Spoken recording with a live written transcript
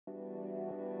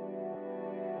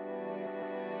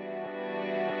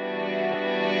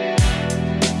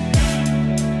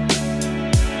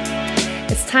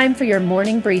time for your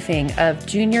morning briefing of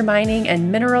junior mining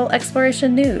and mineral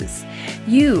exploration news.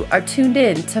 You are tuned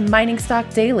in to Mining Stock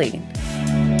Daily.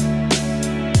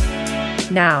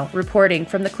 Now, reporting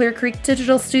from the Clear Creek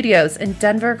Digital Studios in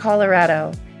Denver,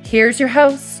 Colorado, here's your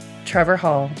host, Trevor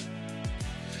Hall.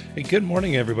 Hey, good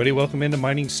morning, everybody. Welcome into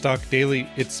Mining Stock Daily.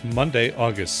 It's Monday,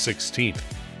 August 16th.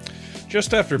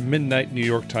 Just after midnight New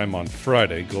York time on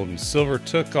Friday, gold and silver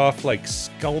took off like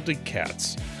scalded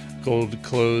cats. Gold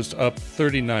closed up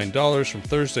 $39 from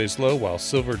Thursday's low, while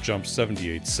silver jumped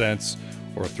 78 cents,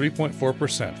 or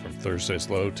 3.4% from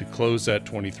Thursday's low, to close at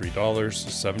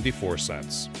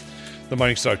 $23.74. The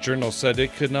Mining Stock Journal said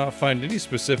it could not find any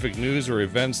specific news or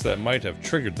events that might have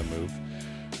triggered the move.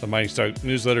 The Mining Stock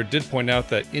newsletter did point out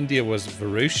that India was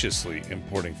voraciously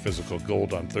importing physical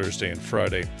gold on Thursday and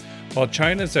Friday, while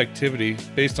China's activity,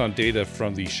 based on data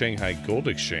from the Shanghai Gold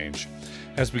Exchange,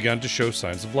 has begun to show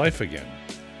signs of life again.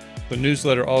 The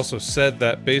newsletter also said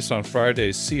that based on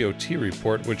Friday's COT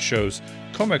report, which shows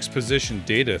COMEX position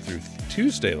data through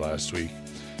Tuesday last week,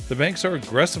 the banks are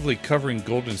aggressively covering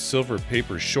gold and silver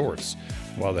paper shorts,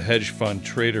 while the hedge fund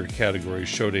trader category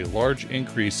showed a large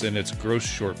increase in its gross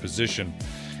short position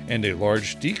and a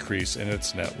large decrease in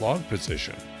its net long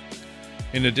position.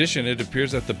 In addition, it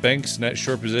appears that the bank's net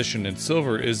short position in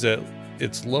silver is at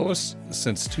its lowest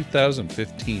since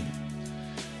 2015.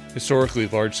 Historically,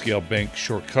 large-scale bank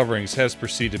short coverings has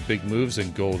preceded big moves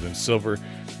in gold and silver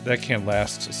that can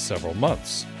last several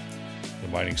months. The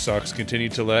mining stocks continue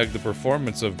to lag the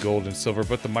performance of gold and silver,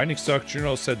 but the Mining Stock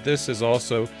Journal said this is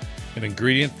also an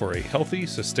ingredient for a healthy,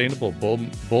 sustainable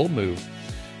bull move,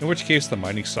 in which case the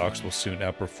mining stocks will soon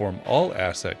outperform all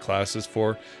asset classes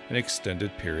for an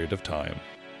extended period of time.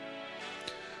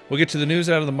 We'll get to the news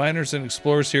out of the miners and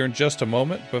explorers here in just a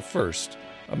moment, but first,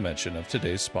 a mention of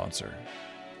today's sponsor.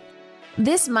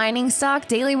 This Mining Stock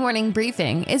Daily Morning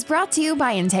Briefing is brought to you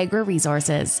by Integra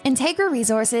Resources. Integra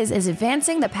Resources is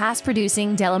advancing the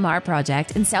past-producing DeLamar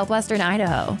project in southwestern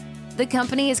Idaho. The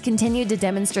company has continued to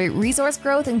demonstrate resource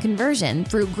growth and conversion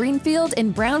through greenfield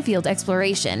and brownfield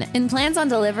exploration and plans on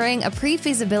delivering a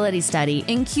pre-feasibility study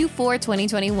in Q4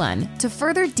 2021 to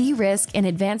further de-risk and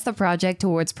advance the project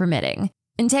towards permitting.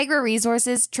 Integra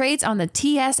Resources trades on the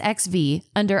TSXV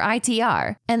under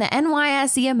ITR and the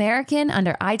NYSE American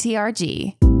under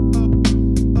ITRG.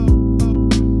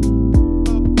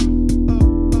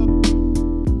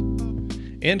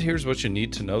 And here's what you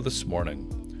need to know this morning.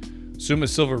 Summa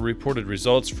Silver reported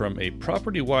results from a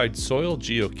property-wide soil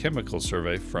geochemical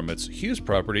survey from its Hughes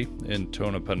property in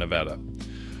Tonopah, Nevada.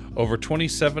 Over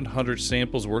 2,700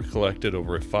 samples were collected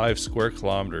over a 5 square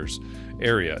kilometers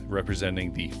area,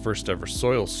 representing the first ever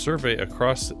soil survey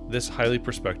across this highly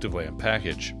prospective land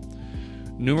package.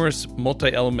 Numerous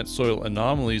multi-element soil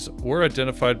anomalies were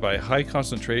identified by high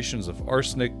concentrations of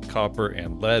arsenic, copper,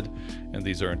 and lead, and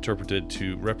these are interpreted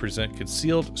to represent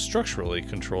concealed, structurally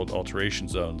controlled alteration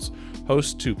zones,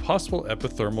 host to possible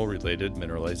epithermal-related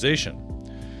mineralization.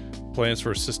 Plans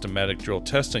for systematic drill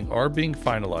testing are being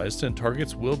finalized, and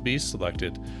targets will be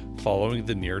selected following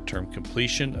the near-term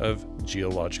completion of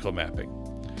geological mapping.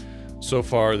 So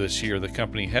far this year, the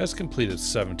company has completed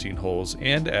 17 holes,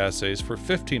 and assays for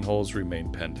 15 holes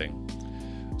remain pending.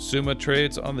 Summa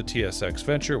trades on the TSX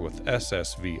Venture with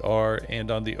SSVR and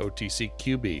on the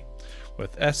OTCQB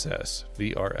with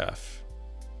SSVRF.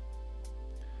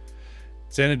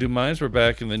 Xanadu Mines were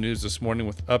back in the news this morning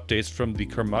with updates from the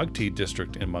Kharmagti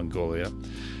district in Mongolia.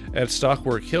 At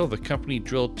Stockwork Hill, the company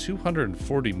drilled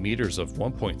 240 meters of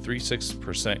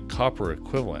 1.36% copper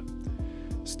equivalent.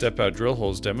 Step-out drill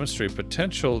holes demonstrate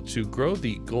potential to grow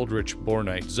the gold-rich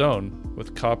bornite zone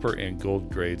with copper and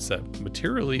gold grades that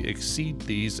materially exceed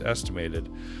these estimated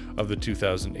of the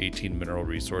 2018 mineral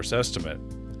resource estimate.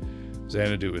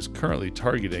 Xanadu is currently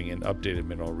targeting an updated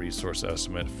mineral resource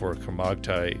estimate for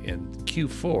Kharmagti in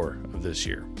Q4 of this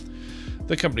year.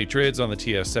 The company trades on the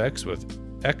TSX with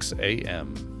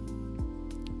XAM.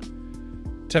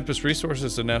 Tempest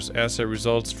Resources announced asset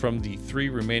results from the 3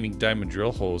 remaining diamond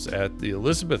drill holes at the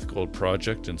Elizabeth Gold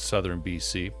Project in southern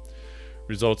BC.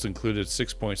 Results included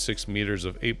 6.6 meters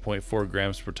of 8.4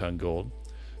 grams per ton gold,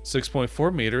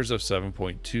 6.4 meters of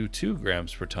 7.22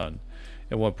 grams per ton,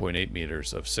 and 1.8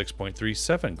 meters of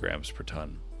 6.37 grams per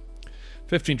ton.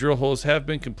 15 drill holes have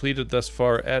been completed thus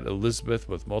far at Elizabeth,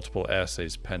 with multiple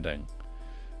assays pending.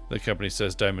 The company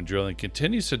says diamond drilling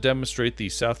continues to demonstrate the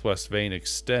southwest vein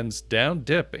extends down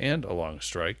dip and along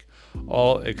strike.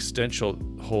 All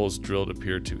extensional holes drilled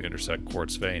appear to intersect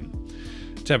quartz vein.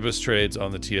 Tempest trades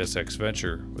on the TSX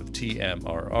Venture with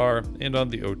TMRR and on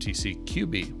the OTC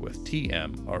QB with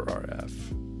TMRRF.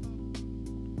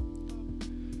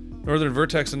 Northern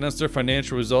Vertex announced their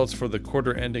financial results for the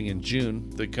quarter ending in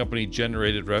June. The company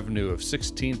generated revenue of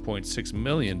 $16.6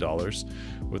 million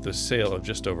with a sale of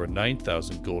just over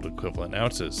 9,000 gold equivalent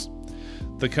ounces.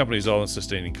 The company's all-in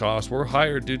sustaining costs were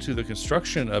higher due to the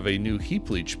construction of a new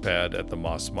heap leach pad at the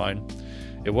Moss mine.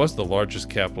 It was the largest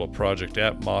capital project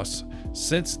at Moss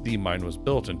since the mine was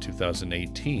built in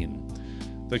 2018.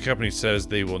 The company says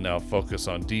they will now focus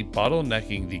on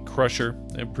debottlenecking the crusher,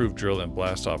 improve drill and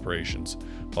blast operations,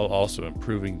 while also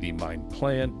improving the mine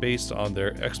plan based on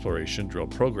their exploration drill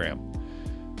program.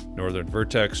 Northern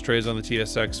Vertex trades on the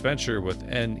TSX Venture with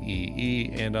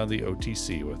NEE and on the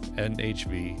OTC with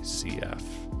NHVCF.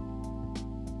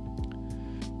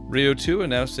 Rio2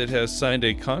 announced it has signed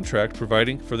a contract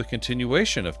providing for the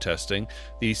continuation of testing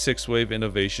the 6-Wave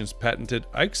Innovations patented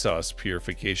Ixos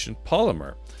purification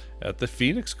polymer at the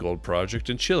Phoenix Gold Project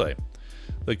in Chile.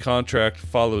 The contract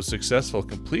follows successful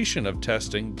completion of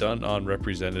testing done on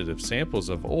representative samples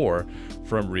of ore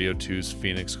from Rio2's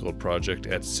Phoenix Gold Project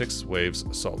at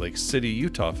 6Wave's Salt Lake City,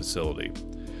 Utah facility.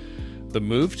 The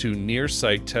move to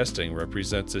near-site testing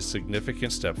represents a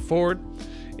significant step forward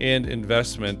and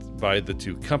investment by the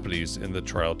two companies in the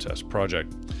trial test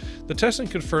project. The testing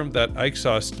confirmed that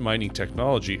Ixos mining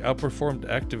technology outperformed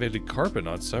activated carbon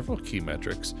on several key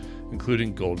metrics,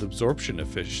 including gold absorption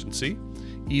efficiency,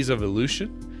 ease of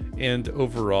elution, and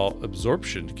overall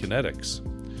absorption kinetics.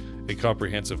 A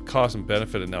comprehensive cost and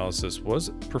benefit analysis was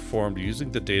performed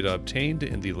using the data obtained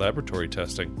in the laboratory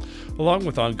testing, along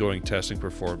with ongoing testing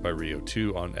performed by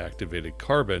Rio2 on activated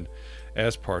carbon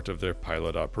as part of their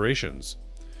pilot operations.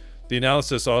 The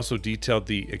analysis also detailed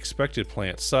the expected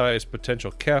plant size,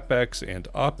 potential capex and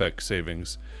opex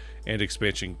savings, and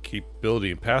expansion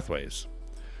capability and pathways.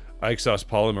 Ixos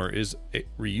polymer is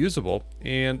reusable,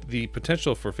 and the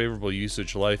potential for favorable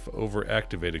usage life over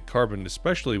activated carbon,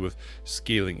 especially with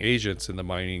scaling agents in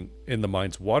the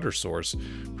mine's water source,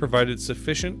 provided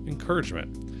sufficient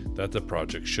encouragement that the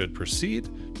project should proceed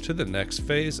to the next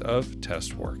phase of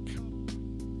test work.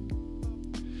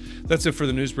 That's it for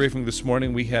the news briefing this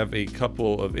morning. We have a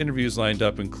couple of interviews lined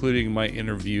up, including my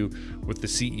interview with the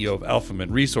CEO of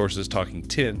Alphamint Resources, talking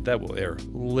tin. That will air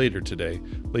later today,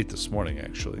 late this morning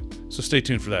actually. So stay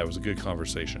tuned for that. It was a good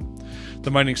conversation.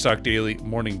 The Mining Stock Daily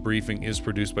morning briefing is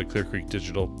produced by Clear Creek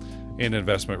Digital and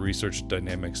Investment Research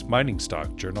Dynamics Mining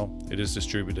Stock Journal. It is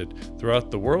distributed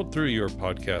throughout the world through your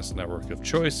podcast network of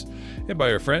choice and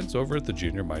by our friends over at the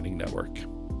Junior Mining Network.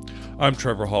 I'm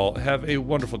Trevor Hall. Have a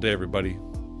wonderful day, everybody.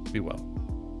 Be well.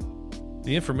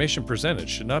 The information presented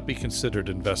should not be considered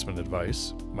investment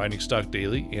advice. Mining Stock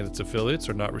Daily and its affiliates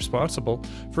are not responsible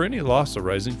for any loss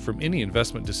arising from any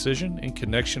investment decision in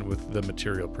connection with the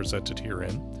material presented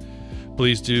herein.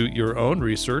 Please do your own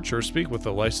research or speak with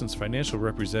a licensed financial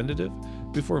representative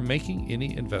before making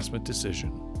any investment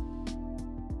decision.